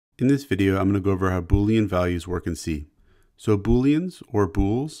In this video, I'm going to go over how Boolean values work in C. So Booleans, or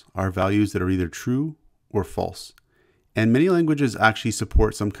bools, are values that are either true or false. And many languages actually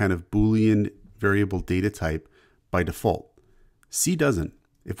support some kind of Boolean variable data type by default. C doesn't.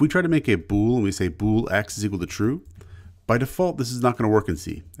 If we try to make a bool and we say bool x is equal to true, by default this is not going to work in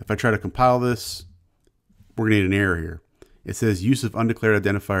C. If I try to compile this, we're going to get an error here. It says use of undeclared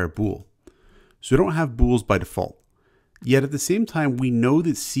identifier bool. So we don't have bools by default. Yet at the same time, we know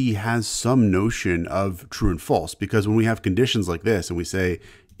that C has some notion of true and false, because when we have conditions like this and we say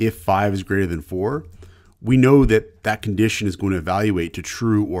if 5 is greater than 4, we know that that condition is going to evaluate to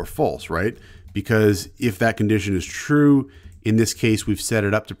true or false, right? Because if that condition is true, in this case, we've set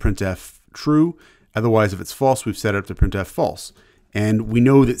it up to printf true. Otherwise, if it's false, we've set it up to printf false. And we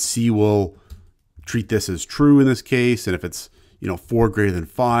know that C will treat this as true in this case. And if it's 4 greater than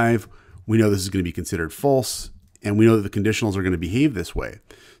 5, we know this is going to be considered false. And we know that the conditionals are going to behave this way.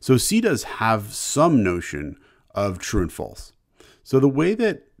 So C does have some notion of true and false. So the way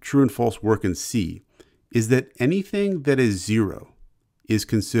that true and false work in C is that anything that is 0 is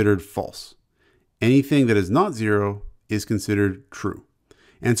considered false. Anything that is not 0 is considered true.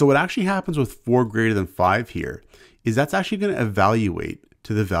 And so what actually happens with 4 greater than 5 here is that's actually going to evaluate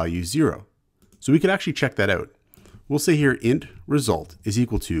to the value 0. So we could actually check that out. We'll say here int result is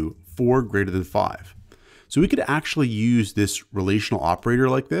equal to 4 greater than 5. So we could actually use this relational operator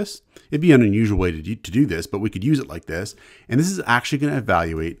like this. It'd be an unusual way to do this, but we could use it like this. And this is actually going to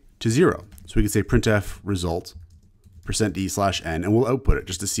evaluate to 0. So we could say printf result %d/n, and we'll output it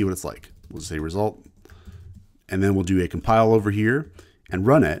just to see what it's like. We'll say result, and then we'll do a compile over here and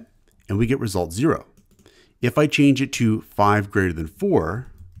run it, and we get result 0. If I change it to 5 greater than 4,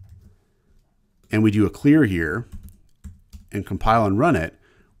 and we do a clear here and compile and run it,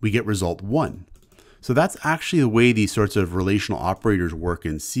 we get result 1. So that's actually the way these sorts of relational operators work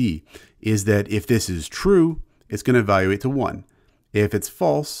in C, is that if this is true, it's going to evaluate to 1. If it's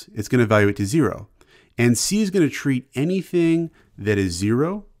false, it's going to evaluate to 0. And C is going to treat anything that is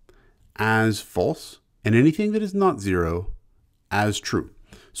 0 as false and anything that is not 0 as true.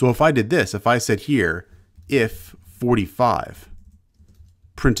 So if I did this, if I said here, if 45,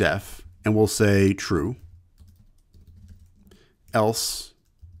 printf, and we'll say true, else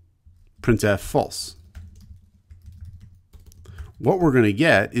printf false. What we're going to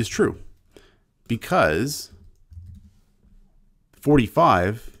get is true, because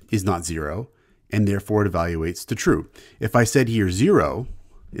 45 is not 0, and therefore it evaluates to true. If I said here 0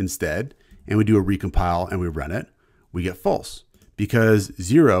 instead, and we do a recompile and we run it, we get false, because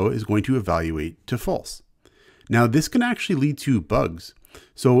 0 is going to evaluate to false. Now this can actually lead to bugs.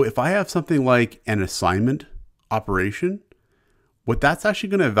 So if I have something like an assignment operation, what that's actually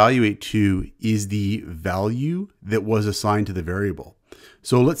going to evaluate to is the value that was assigned to the variable.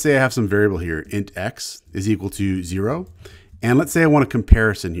 So let's say I have some variable here, int x is equal to 0. And let's say I want a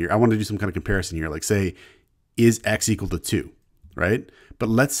comparison here. I want to do some kind of comparison here, like say, is x equal to 2, right? But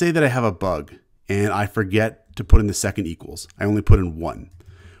let's say that I have a bug and I forget to put in the second equals. I only put in 1.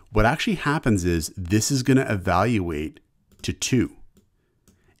 What actually happens is this is going to evaluate to 2.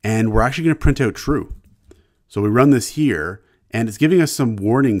 And we're actually going to print out true. So we run this here, and it's giving us some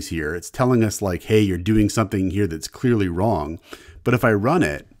warnings here. It's telling us like, hey, you're doing something here that's clearly wrong. But if I run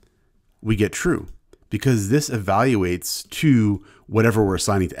it, we get true, because this evaluates to whatever we're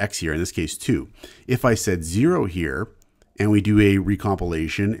assigning to x here, in this case 2. If I said 0 here and we do a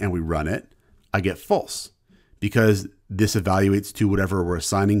recompilation and we run it, I get false, because this evaluates to whatever we're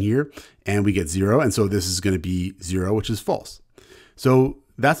assigning here and we get 0. And so this is going to be 0, which is false. So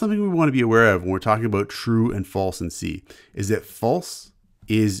that's something we want to be aware of when we're talking about true and false in C, is that false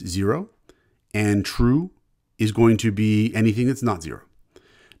is 0 and true is going to be anything that's not 0.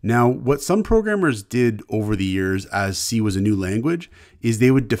 Now, what some programmers did over the years as C was a new language is they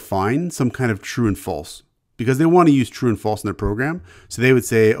would define some kind of true and false, because they want to use true and false in their program. So they would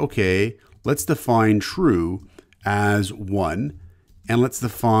say, okay, let's define true as 1 and let's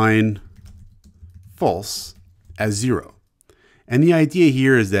define false as 0. And the idea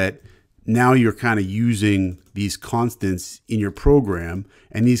here is that now you're kind of using these constants in your program,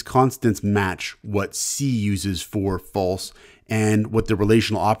 and these constants match what C uses for false and what the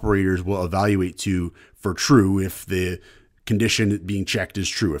relational operators will evaluate to for true if the condition being checked is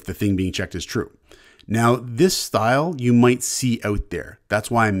true, if the thing being checked is true. Now, this style you might see out there.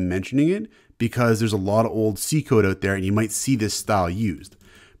 That's why I'm mentioning it, because there's a lot of old C code out there and you might see this style used.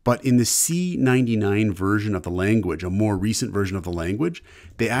 But in the C99 version of the language, a more recent version of the language,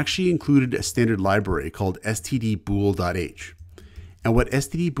 they actually included a standard library called stdbool.h. And what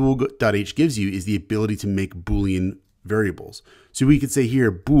stdbool.h gives you is the ability to make Boolean variables. So we could say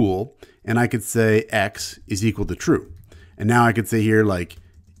here bool, and I could say x is equal to true. And now I could say here like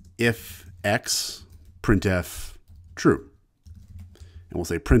if x printf true. And we'll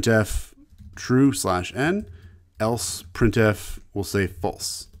say printf true / n, else printf will say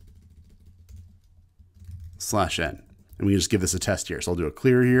false / n. And we can just give this a test here. So I'll do a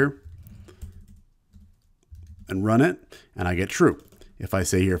clear here and run it, and I get true. If I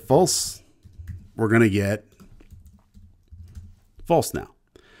say here false, we're going to get false now.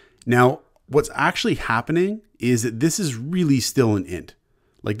 Now, what's actually happening is that this is really still an int.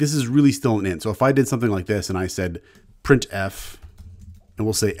 Like this is really still an int. So if I did something like this and I said printf, and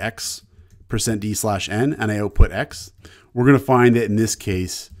we'll say x %d / n, and I output x, we're going to find that in this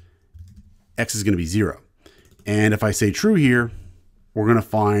case, x is going to be 0. And if I say true here, we're going to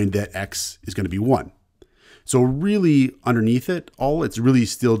find that x is going to be 1. So really underneath it all, it's really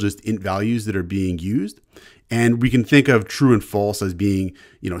still just int values that are being used. And we can think of true and false as being,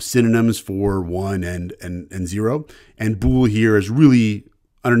 synonyms for 1 and 0. And bool here is really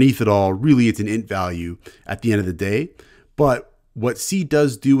underneath it all, really it's an int value at the end of the day. But what C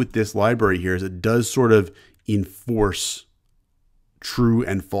does do with this library here is it does sort of enforce true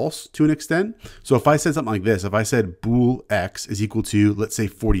and false to an extent. So if I said something like this, if I said bool x is equal to, let's say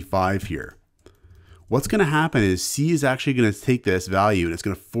 45 here, what's going to happen is C is actually going to take this value and it's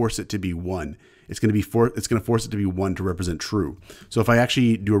going to force it to be 1. It's going to force it to be 1 to represent true. So if I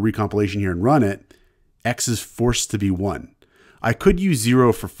actually do a recompilation here and run it, x is forced to be 1. I could use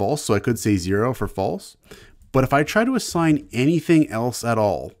 0 for false, so I could say 0 for false. But if I try to assign anything else at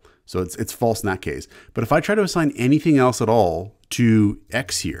all, so it's false in that case. But if I try to assign anything else at all to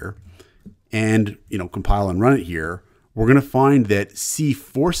x here and compile and run it here, we're going to find that C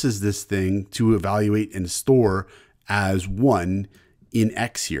forces this thing to evaluate and store as 1 in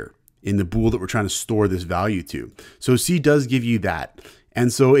x here, in the bool that we're trying to store this value to. So C does give you that.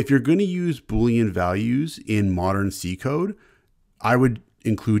 And so if you're going to use Boolean values in modern C code, I would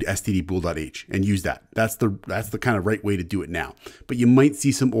include stdbool.h and use that. That's the kind of right way to do it now. But you might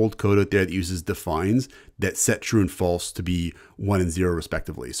see some old code out there that uses defines that set true and false to be 1 and 0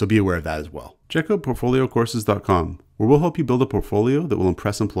 respectively. So be aware of that as well. Check out portfoliocourses.com, where we'll help you build a portfolio that will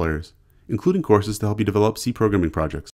impress employers, including courses to help you develop C programming projects.